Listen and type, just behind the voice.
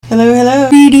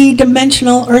3D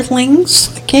dimensional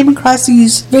earthlings. I came across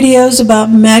these videos about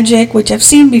magic, which I've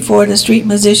seen before, the street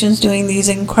musicians doing these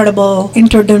incredible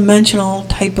interdimensional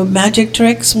type of magic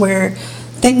tricks where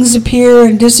things appear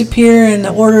and disappear in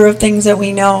the order of things that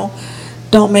we know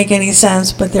don't make any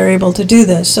sense, but they're able to do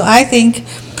this. So I think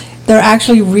they're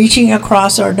actually reaching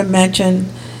across our dimension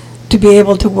to be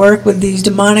able to work with these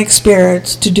demonic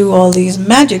spirits to do all these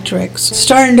magic tricks.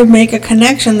 Starting to make a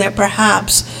connection that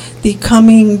perhaps the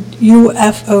coming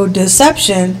UFO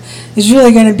deception is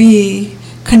really going to be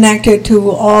connected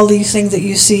to all these things that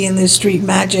you see in the street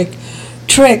magic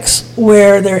tricks,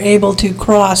 where they're able to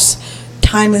cross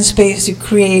time and space to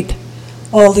create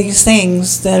all these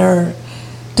things that are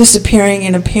disappearing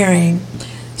and appearing.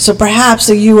 So perhaps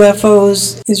the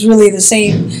UFOs is really the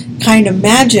same kind of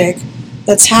magic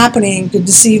that's happening to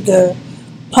deceive the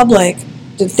public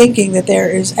to thinking that there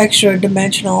is extra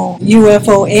dimensional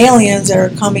UFO aliens that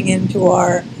are coming into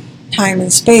our time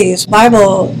and space. The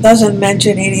Bible doesn't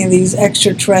mention any of these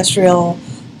extraterrestrial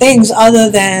things other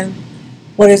than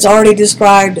what is already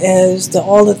described as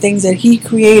all the things that he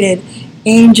created,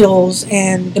 angels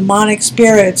and demonic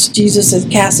spirits. Jesus has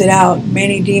casted out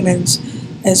many demons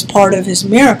as part of his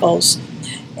miracles.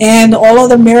 And all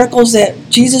of the miracles that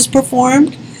Jesus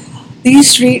performed,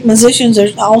 these street musicians are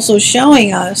also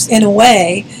showing us, in a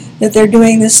way, that they're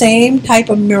doing the same type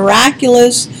of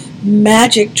miraculous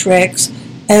magic tricks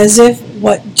as if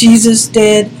what Jesus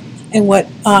did and what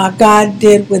God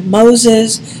did with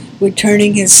Moses, with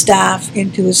turning his staff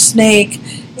into a snake,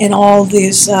 and all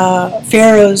these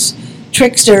Pharaoh's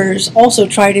tricksters also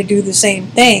try to do the same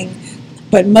thing.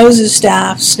 But Moses'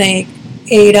 staff, snake,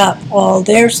 ate up all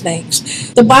their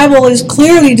snakes. The Bible is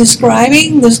clearly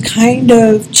describing this kind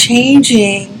of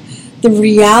changing the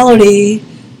reality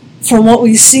from what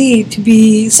we see to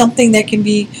be something that can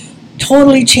be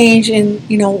totally changed in,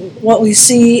 what we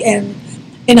see and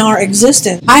in our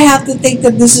existence. I have to think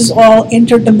that this is all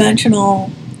interdimensional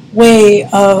way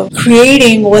of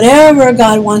creating whatever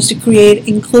God wants to create,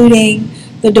 including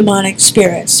the demonic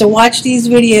spirits. So watch these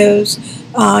videos.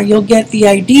 You'll get the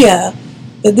idea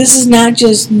that this is not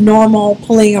just normal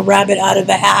pulling a rabbit out of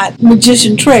a hat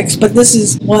magician tricks, but this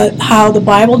is how the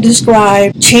Bible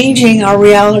describes changing our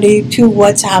reality to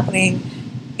what's happening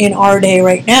in our day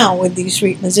right now with these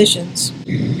street musicians.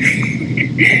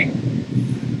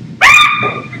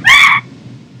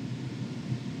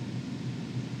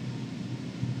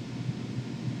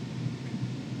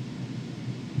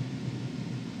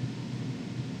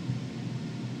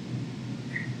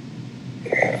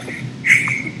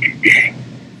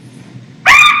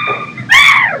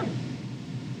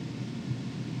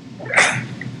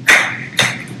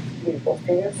 Both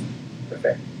fingers.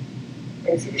 Perfect.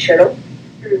 Can you see the shadow?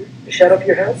 The shadow of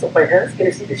your hands, of my hands? Can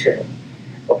you see the shadow?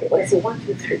 Okay, when I say 1,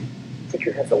 2, 3, take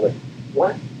your hands away.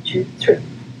 1, 2, 3.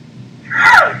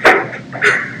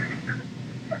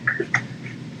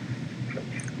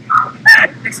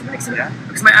 Next, yeah.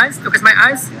 Look at my eyes. Look at my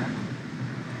eyes. Yeah.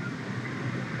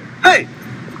 Hey!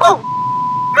 Oh!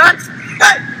 What?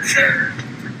 Hey!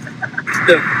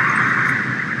 Look.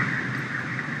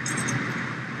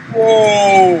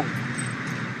 Whoa!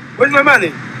 Where's my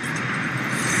money?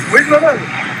 Where's my money?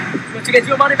 You want to get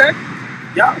your money back?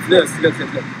 Yeah. Look.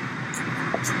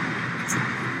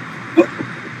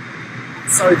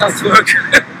 Sorry, it doesn't work.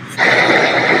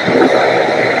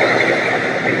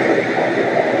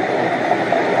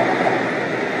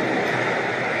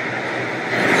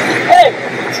 Hey,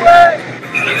 try!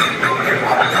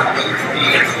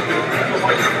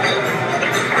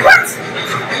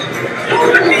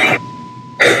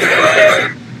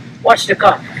 Watch the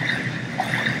car.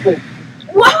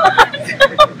 What?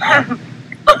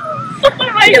 Oh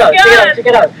my God. Check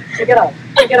it out.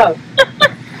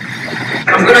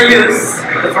 I'm gonna use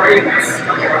the variables.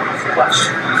 Watch.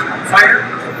 Fire.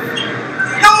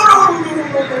 No.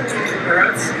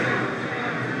 Birds.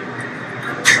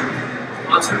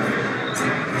 Water.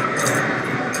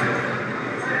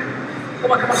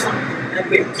 Come on. And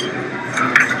wait.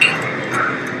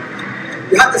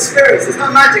 You have the spirits. It's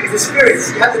not magic, it's the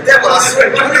spirits. You have the devil, I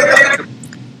swear.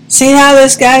 See how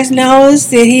this guy knows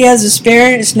that he has a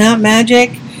spirit? It's not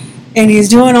magic. And he's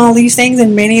doing all these things,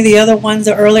 and many of the other ones,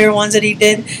 the earlier ones that he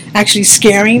did, actually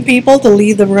scaring people to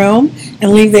leave the room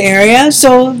and leave the area.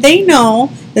 So they know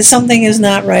that something is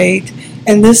not right,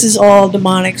 and this is all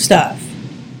demonic stuff.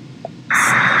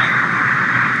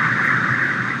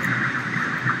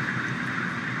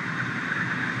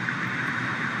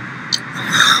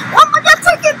 Oh my God,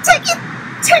 take it!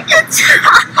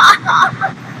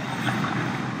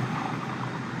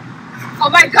 Oh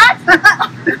my God!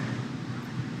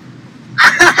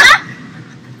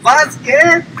 That's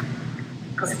good.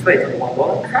 Concentrate on one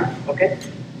ball. Okay?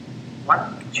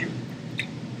 1, 2.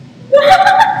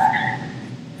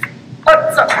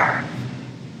 Oh, sorry.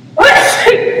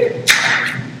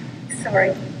 Sorry.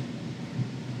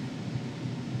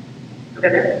 Look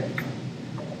at it.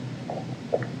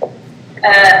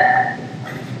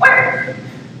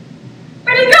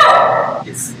 Where'd it go?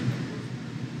 Yes.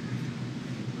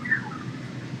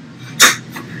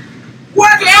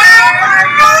 What?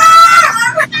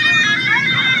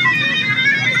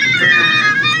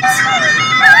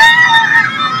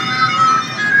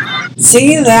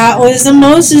 See, that was the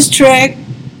Moses trick,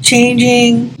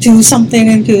 changing to something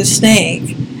into a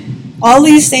snake. All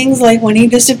these things, like when he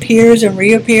disappears and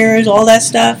reappears, all that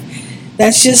stuff,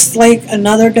 that's just like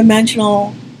another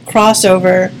dimensional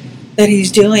crossover that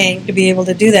he's doing to be able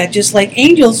to do that, just like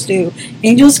angels do.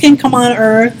 Angels can come on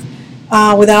earth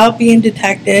without being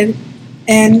detected,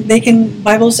 and they can,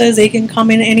 Bible says they can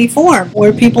come in any form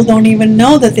where people don't even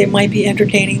know that they might be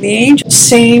entertaining the angels.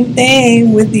 Same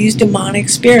thing with these demonic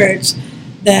spirits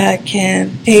that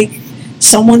can take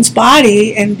someone's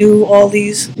body and do all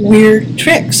these weird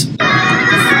tricks. It's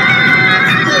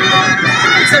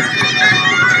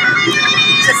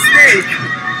just snake.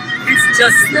 It's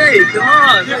just snake. Come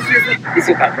on. This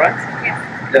your card, right?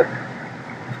 Yeah.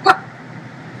 Look.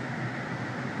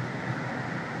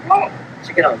 Whoa.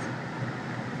 Check it out.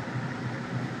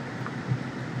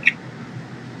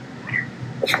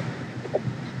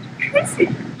 Crazy.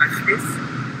 Like this.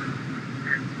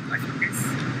 And like this.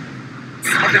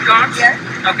 On the card?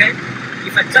 Yeah. Okay.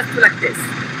 If I just do like this,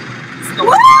 it's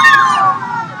going.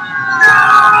 No!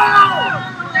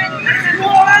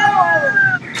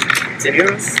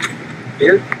 Serious?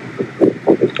 Bill?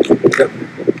 Look.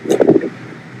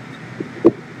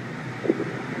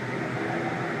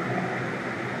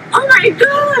 Oh my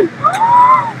god!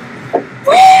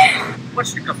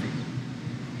 Watch the coffee.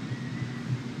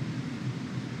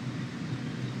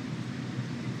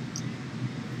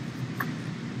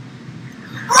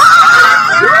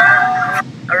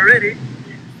 Are you ready?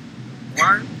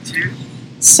 1, 2.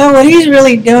 So what he's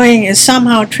really doing is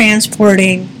somehow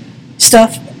transporting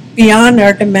stuff beyond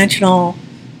our dimensional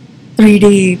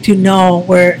 3D to know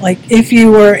where, like, if you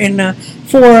were in a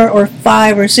 4 or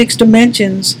 5 or 6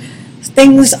 dimensions,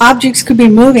 objects could be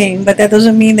moving, but that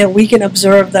doesn't mean that we can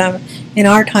observe them in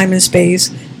our time and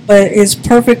space, but it's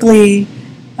perfectly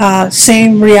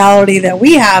same reality that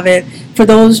we have it for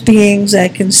those beings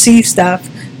that can see stuff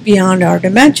beyond our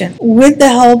dimension. With the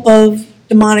help of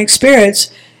demonic spirits,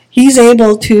 he's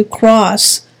able to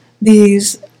cross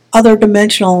these other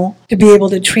dimensional to be able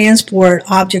to transport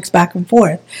objects back and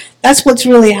forth. That's what's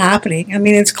really happening. I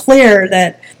mean, it's clear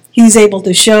that he's able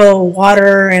to show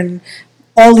water and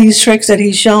all these tricks that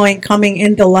he's showing coming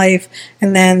into life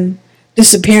and then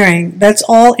disappearing. That's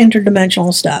all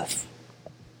interdimensional stuff.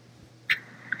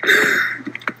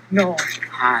 No.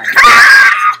 Hi.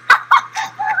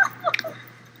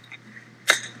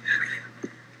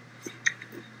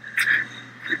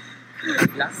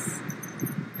 Glass.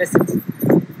 That's it.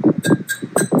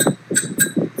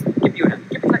 Keep your hand.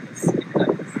 Keep it like this. Keep it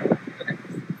like this. Look at this.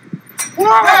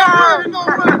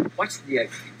 Whoa! Watch the egg.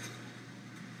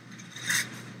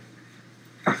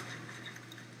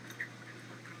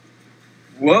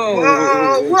 Whoa!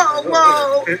 Whoa, whoa,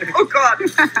 whoa! Oh God!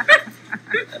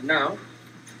 And now,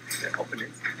 open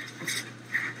it.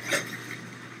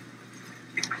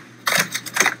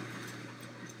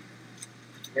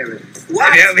 There it is.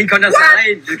 What? Vi kan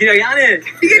nästan du kan göra det.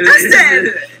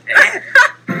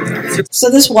 So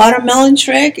this watermelon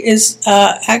trick is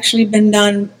actually been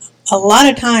done a lot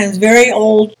of times. Very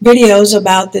old videos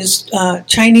about this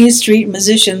Chinese street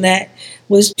musician that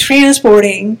was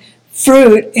transporting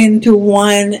fruit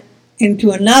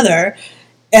into another,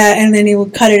 and then he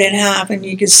would cut it in half, and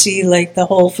you could see like the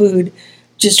whole food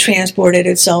just transported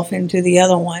itself into the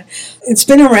other one. It's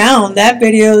been around, that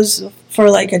video's for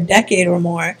like a decade or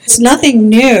more. It's nothing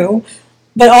new,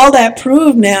 but all that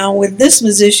proved now with this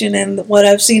musician and what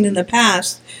I've seen in the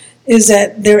past is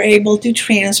that they're able to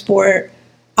transport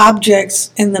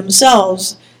objects in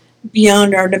themselves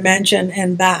beyond our dimension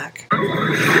and back. Wait.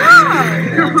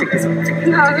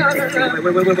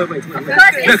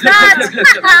 It's not.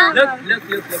 Look.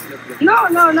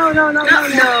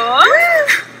 No.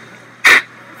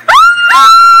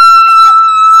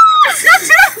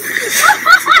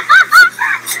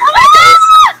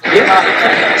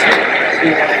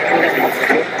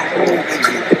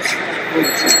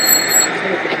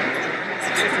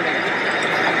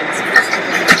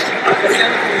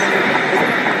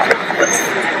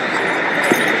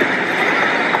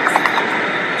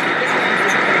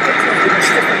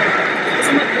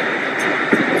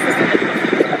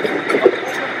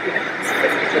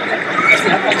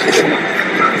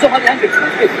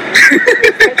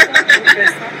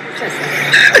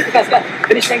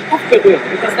 Wenn ich deinen Kopf berühre,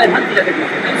 du kannst deine Hand wieder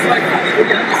wegmachen. 1, 2, 3. Und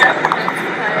die Hand ist ab.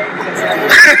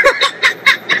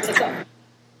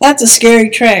 That's a scary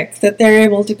trick, that they're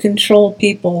able to control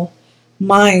people's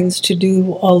minds to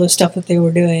do all the stuff that they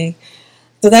were doing.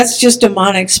 So that's just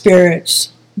demonic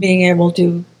spirits being able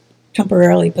to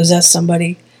temporarily possess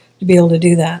somebody to be able to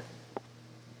do that.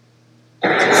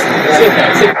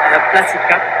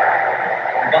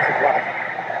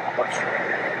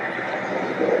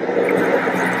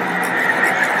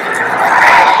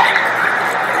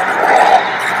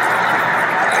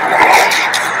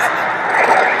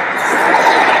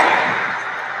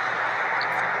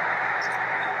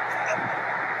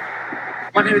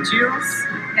 €100?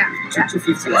 Yeah.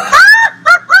 250.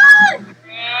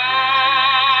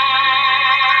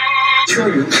 Show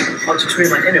you how to train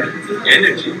my energy.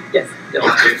 Energy? Yes.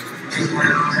 Okay.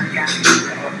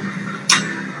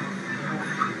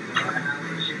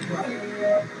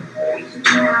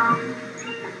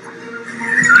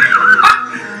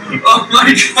 Oh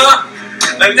my god!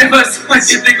 I've never seen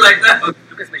anything like that. Look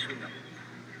at my shoulder.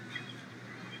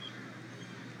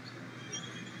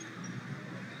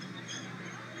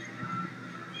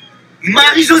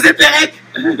 Marie-Josée Pérec!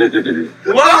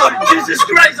 Wow, Jesus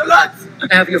Christ, a lot!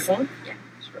 I have your phone? Yeah.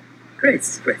 Sure.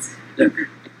 Great, great. Look.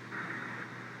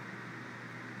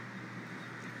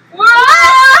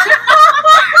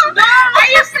 Are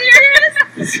you serious?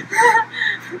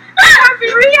 Are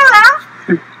you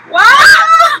real?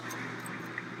 Wow!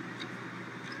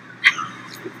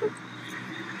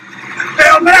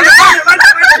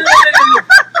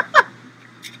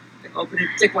 Open it.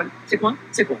 Take one. Take one.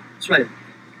 Take one. Try it.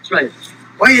 Try it.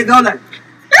 Why you do that?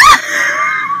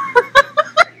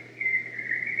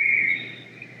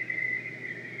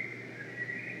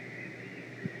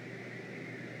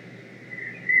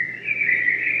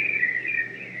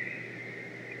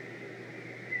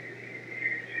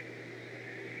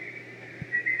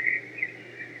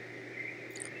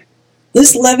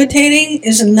 This levitating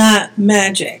is not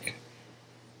magic.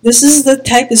 This is the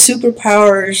type of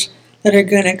superpowers that are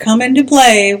going to come into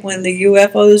play when the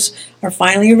UFOs are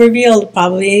finally revealed,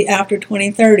 probably after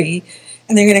 2030.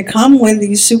 And they're going to come with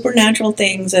these supernatural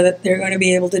things that they're going to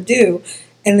be able to do.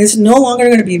 And it's no longer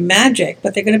going to be magic,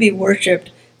 but they're going to be worshipped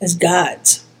as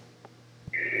gods.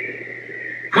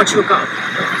 What's your god?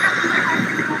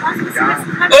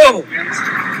 Oh!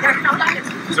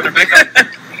 Is it Rebecca?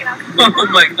 Oh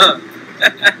my god.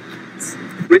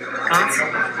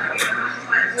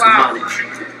 Wow.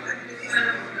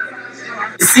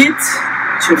 Sit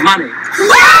to money.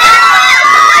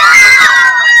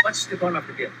 What's the bottom of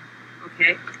the bill?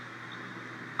 Okay.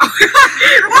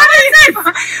 What is this?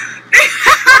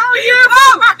 Oh, you!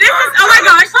 This is, oh my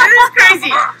gosh, this is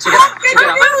crazy. Check it out. Check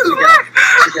it out.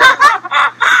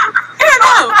 Check it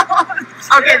out.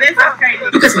 Okay, this is crazy.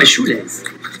 Look at my shoelace.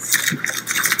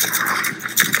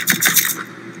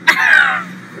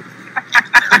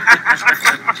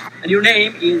 And your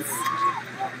name is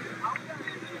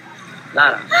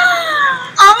Lara.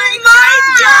 Oh my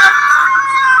god!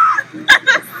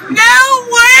 No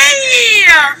way!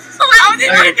 How did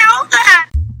you know that?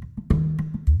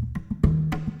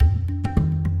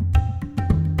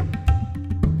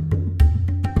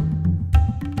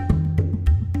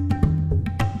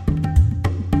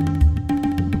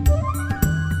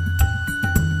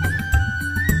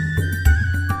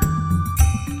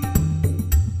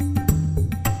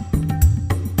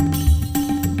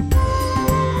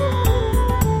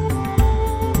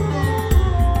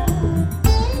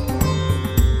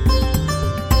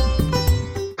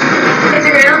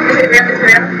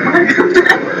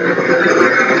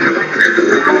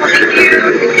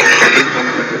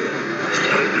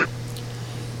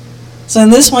 So in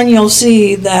this one you'll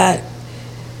see that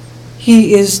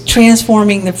he is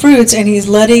transforming the fruits and he's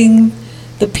letting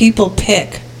the people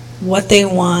pick what they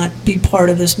want be part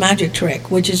of this magic trick,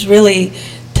 which is really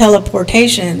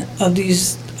teleportation of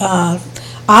these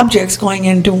objects going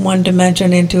into one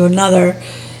dimension into another.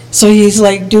 So he's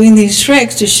like doing these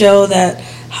tricks to show that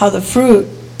how the fruit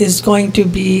is going to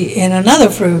be in another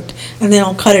fruit, and then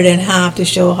he'll cut it in half to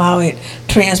show how it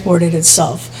transported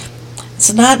itself.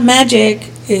 It's not magic,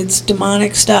 it's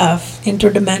demonic stuff,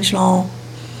 interdimensional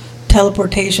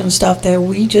teleportation stuff that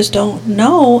we just don't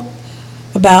know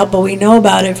about, but we know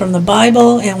about it from the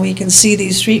Bible, and we can see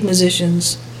these street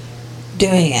musicians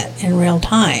doing it in real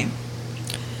time.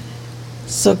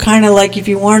 So kind of like if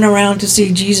you weren't around to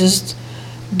see Jesus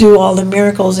do all the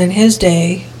miracles in his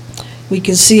day, we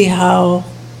can see how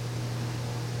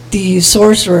the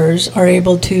sorcerers are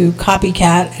able to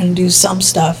copycat and do some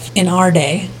stuff in our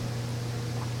day.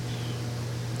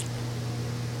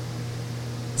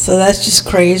 So that's just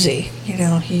crazy. You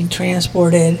know, he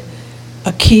transported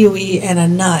a kiwi and a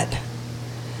nut.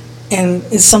 And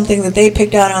it's something that they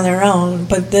picked out on their own,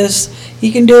 but this,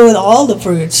 he can do it with all the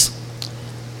fruits.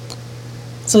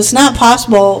 So it's not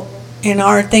possible in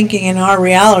our thinking, in our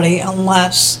reality,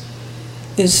 unless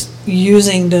it's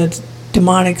using the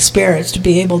demonic spirits to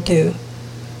be able to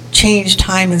change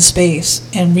time and space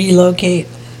and relocate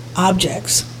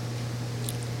objects.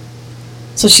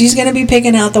 So she's going to be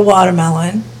picking out the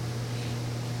watermelon.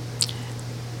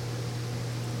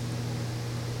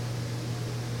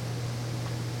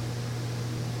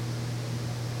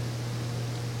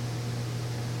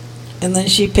 And then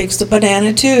she picks the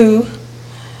banana too.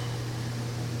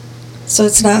 So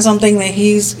it's not something that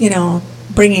he's,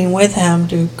 bringing with him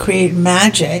to create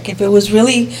magic. If it was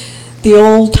really the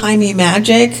old-timey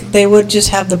magic, they would just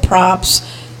have the props,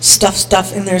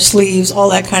 stuff in their sleeves, all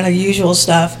that kind of usual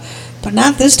stuff. But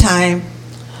not this time.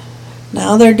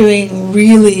 Now they're doing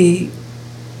really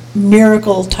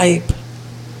miracle-type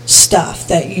stuff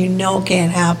that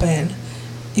can't happen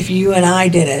if you and I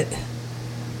did it.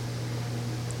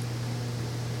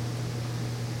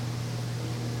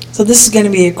 So this is going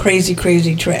to be a crazy,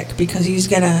 crazy trick, because he's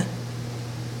going to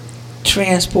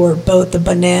transport both the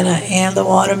banana and the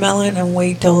watermelon and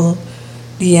wait till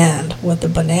the end what the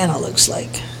banana looks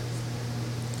like.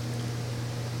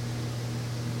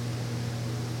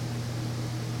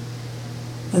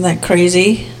 Isn't that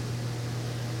crazy?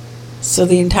 So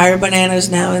the entire banana is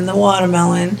now in the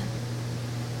watermelon.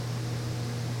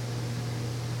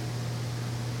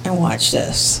 And watch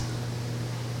this.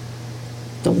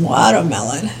 The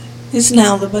watermelon is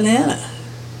now the banana.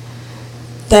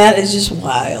 That is just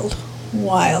wild.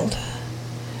 Wild.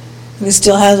 And it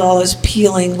still has all this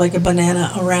peeling like a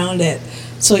banana around it.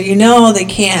 So they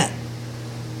can't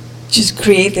just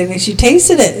create that. And she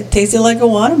tasted it. It tasted like a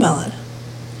watermelon.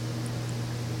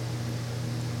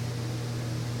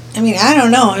 I mean, I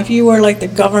don't know. If you were like the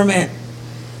government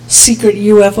secret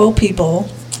UFO people,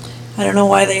 I don't know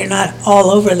why they're not all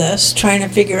over this, trying to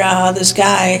figure out how this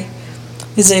guy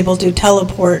is able to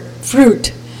teleport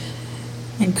fruit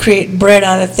and create bread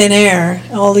out of thin air,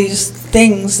 all these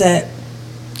things that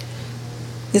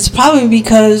it's probably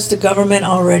because the government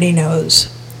already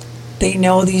knows. They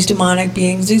know these demonic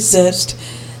beings exist.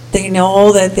 They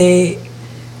know that they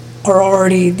are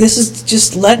already, this is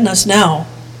just letting us know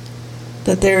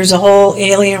that there's a whole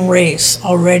alien race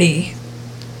already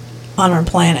on our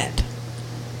planet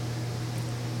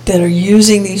that are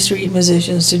using these street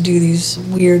musicians to do these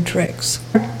weird tricks.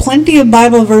 Plenty of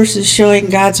Bible verses showing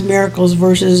God's miracles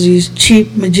versus these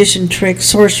cheap magician tricks,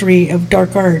 sorcery of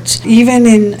dark arts. Even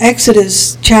in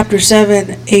Exodus chapter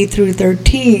 7, 8 through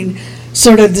 13,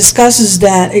 sort of discusses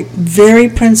that very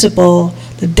principle,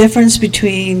 the difference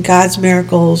between God's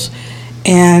miracles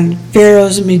and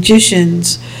Pharaoh's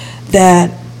magicians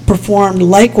that performed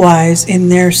likewise in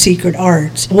their secret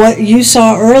arts. What you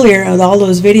saw earlier with all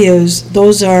those videos,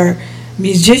 those are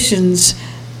musicians,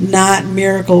 not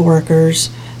miracle workers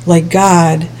like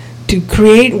God, to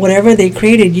create whatever they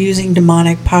created using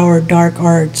demonic power, dark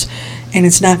arts, and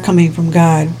it's not coming from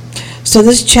God. So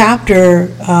this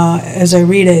chapter, as I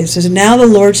read it, it says, "Now the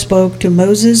Lord spoke to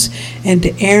Moses and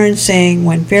to Aaron, saying,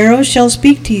 When Pharaoh shall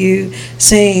speak to you,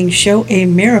 saying, Show a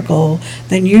miracle,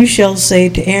 then you shall say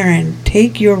to Aaron,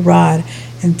 Take your rod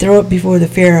and throw it before the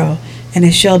Pharaoh, and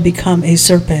it shall become a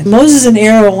serpent." Moses and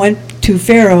Aaron went to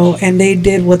Pharaoh, and they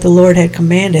did what the Lord had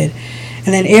commanded.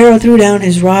 And then Aaron threw down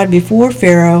his rod before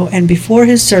Pharaoh and before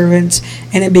his servants,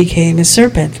 and it became a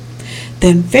serpent.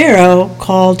 Then Pharaoh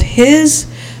called his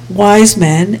wise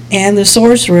men and the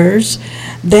sorcerers.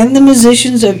 Then the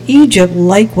musicians of Egypt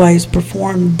likewise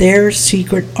performed their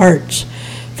secret arts.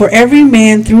 For every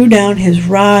man threw down his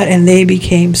rod, and they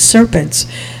became serpents.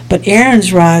 But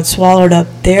Aaron's rod swallowed up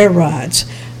their rods.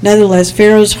 Nevertheless,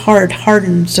 Pharaoh's heart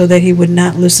hardened so that he would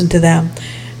not listen to them,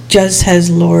 just as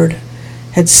the Lord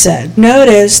had said.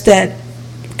 Notice that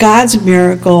God's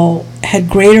miracle had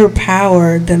greater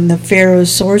power than the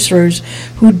Pharaoh's sorcerers,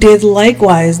 who did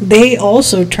likewise. They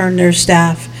also turned their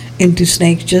staff into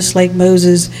snakes, just like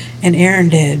Moses and Aaron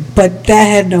did. But that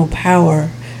had no power,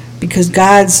 because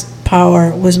God's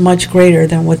power was much greater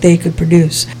than what they could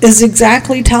produce. It's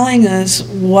exactly telling us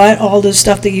what all the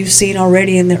stuff that you've seen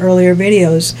already in the earlier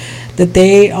videos, that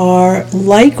they are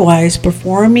likewise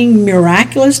performing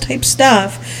miraculous type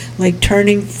stuff, like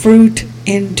turning fruit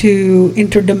into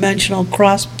interdimensional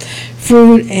cross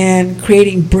fruit and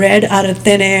creating bread out of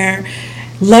thin air,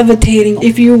 levitating.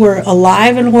 If you were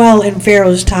alive and well in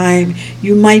Pharaoh's time,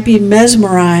 you might be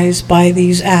mesmerized by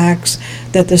these acts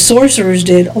that the sorcerers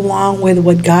did, along with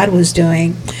what God was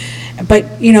doing. But,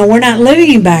 we're not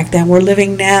living back then. We're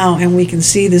living now, and we can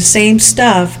see the same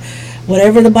stuff.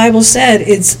 Whatever the Bible said,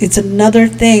 it's another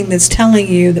thing that's telling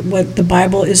you that what the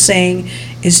Bible is saying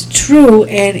is true,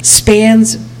 and it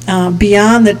spans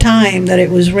beyond the time that it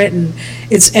was written.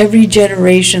 It's every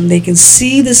generation. They can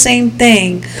see the same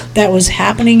thing that was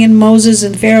happening in Moses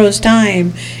and Pharaoh's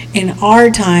time in our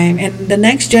time, and the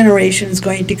next generation is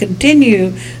going to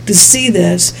continue to see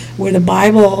this, where the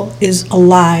Bible is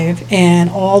alive, and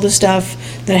all the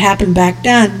stuff that happened back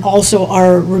then also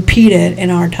are repeated in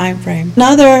our time frame.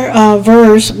 Another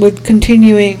verse with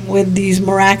continuing with these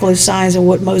miraculous signs and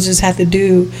what Moses had to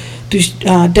do to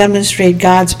demonstrate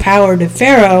God's power to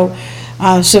Pharaoh.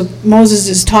 So Moses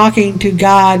is talking to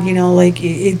God,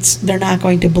 they're not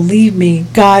going to believe me.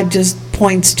 God just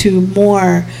points to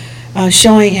more,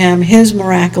 showing him his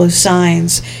miraculous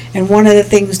signs. And one of the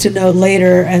things to note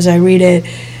later as I read it,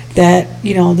 that,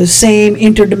 the same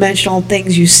interdimensional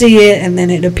things, you see it and then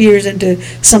it appears into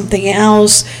something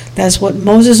else. That's what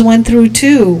Moses went through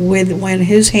too, when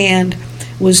his hand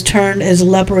was turned as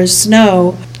leprous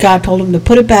snow. God told him to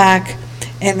put it back,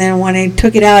 and then when he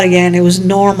took it out again, it was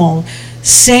normal.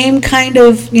 Same kind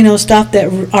of, stuff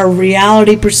that our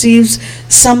reality perceives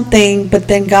something, but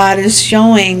then God is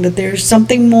showing that there's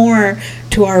something more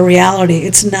to our reality.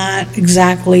 It's not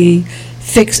exactly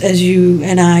fixed as you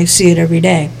and I see it every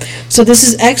day. So this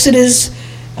is Exodus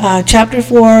chapter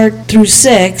 4 through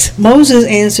 6. Moses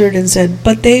answered and said,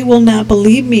 "But they will not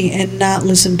believe me and not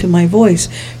listen to my voice.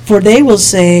 For they will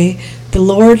say, 'The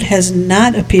Lord has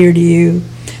not appeared to you.'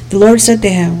 The Lord said to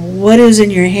him, 'What is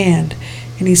in your hand?'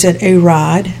 And he said, 'A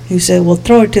rod.' He said, 'Well,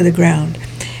 throw it to the ground.'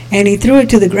 And he threw it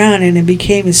to the ground, and it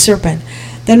became a serpent.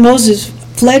 Then Moses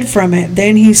fled from it.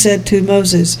 Then he said to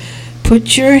Moses,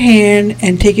 'Put your hand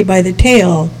and take it by the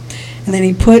tail.' And then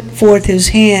he put forth his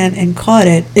hand and caught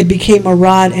it. It became a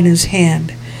rod in his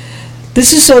hand.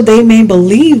 This is so they may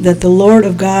believe that the Lord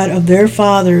of God of their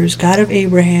fathers, God of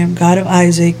Abraham, God of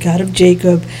Isaac, God of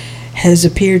Jacob, has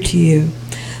appeared to you."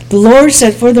 The Lord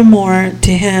said furthermore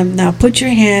to him, "Now put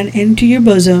your hand into your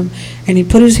bosom." And he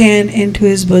put his hand into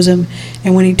his bosom,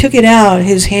 and when he took it out,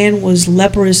 his hand was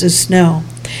leprous as snow.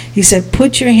 He said,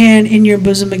 "Put your hand in your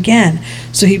bosom again."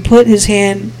 So he put his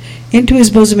hand into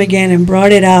his bosom again and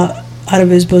brought it out of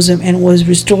his bosom, and was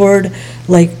restored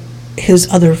like his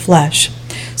other flesh.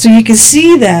 So you can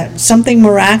see that something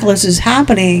miraculous is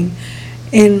happening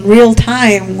in real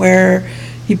time, where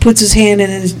he puts his hand in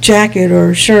his jacket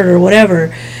or shirt or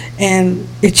whatever, and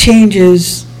it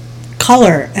changes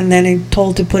color, and then he's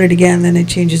told to put it again, then it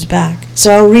changes back.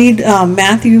 So I'll read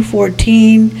Matthew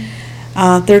 14,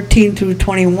 13 through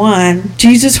 21.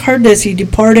 Jesus heard this. He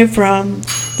departed from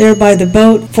there by the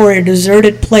boat for a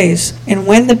deserted place. And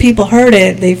when the people heard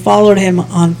it, they followed him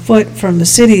on foot from the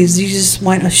cities. Jesus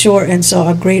went ashore and saw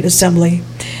a great assembly.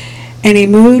 And he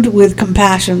moved with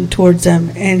compassion towards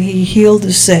them, and he healed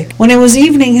the sick. When it was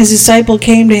evening, his disciple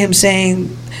came to him, saying,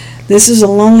 "This is a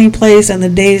lonely place, and the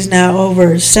day is now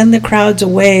over. Send the crowds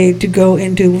away to go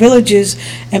into villages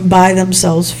and buy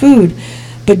themselves food."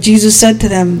 But Jesus said to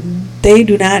them, "They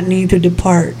do not need to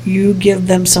depart. You give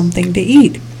them something to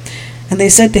eat." And they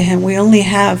said to him, "We only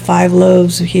have 5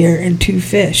 loaves here and 2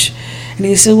 fish." And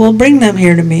he said, "Well, bring them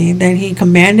here to me." Then he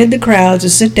commanded the crowd to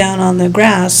sit down on the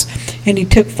grass, and he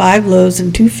took 5 loaves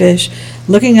and 2 fish,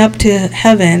 looking up to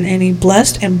heaven, and he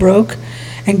blessed and broke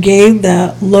and gave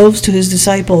the loaves to his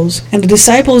disciples. And the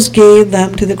disciples gave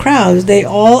them to the crowds. They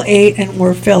all ate and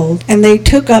were filled. And they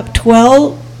took up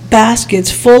 12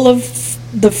 baskets full of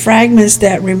the fragments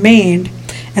that remained.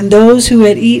 And those who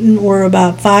had eaten were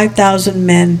about 5,000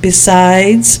 men,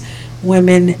 besides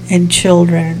women and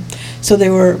children. So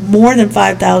there were more than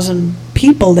 5,000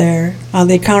 people there.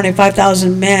 They counted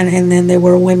 5,000 men, and then there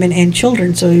were women and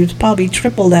children, so it was probably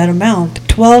triple that amount.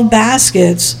 12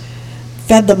 baskets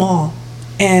fed them all.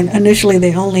 And initially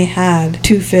they only had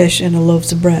 2 fish and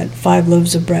 5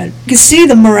 loaves of bread. You can see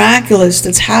the miraculous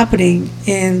that's happening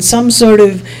in some sort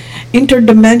of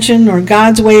interdimension, or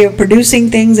God's way of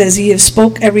producing things, as he has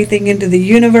spoke everything into the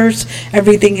universe,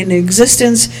 everything into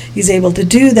existence. He's able to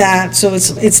do that. So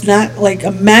it's not like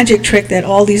a magic trick that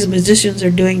all these magicians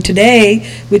are doing today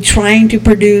with trying to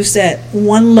produce that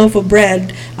one loaf of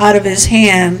bread out of his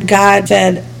hand. God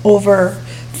fed over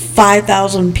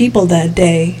 5,000 people that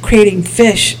day, creating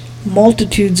fish,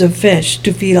 multitudes of fish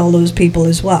to feed all those people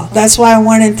as well. That's why I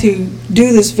wanted to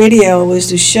do this video, was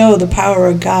to show the power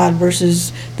of God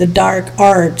versus the dark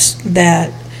arts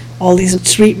that all these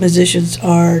street musicians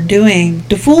are doing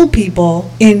to fool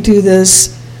people into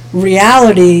this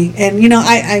reality. And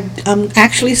I'm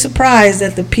actually surprised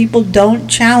that the people don't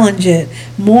challenge it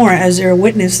more as they're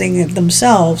witnessing it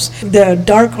themselves. The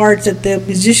dark arts that the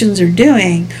musicians are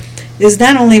doing is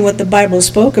not only what the Bible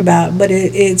spoke about, but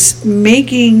it's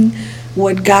making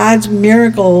what God's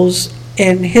miracles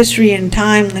in history and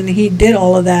time when he did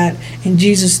all of that in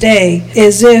Jesus' day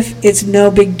as if it's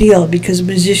no big deal, because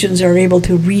musicians are able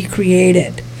to recreate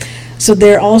it. So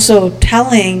they're also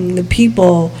telling the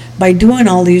people, by doing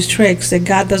all these tricks, that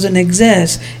God doesn't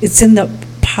exist. It's in the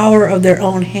power of their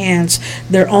own hands,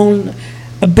 their own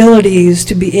abilities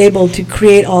to be able to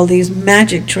create all these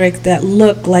magic tricks that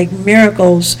look like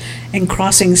miracles and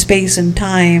crossing space and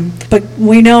time. But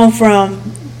we know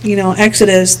from,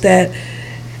 Exodus that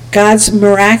God's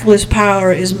miraculous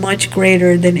power is much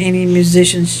greater than any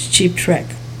musician's cheap trick.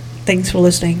 Thanks for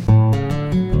listening.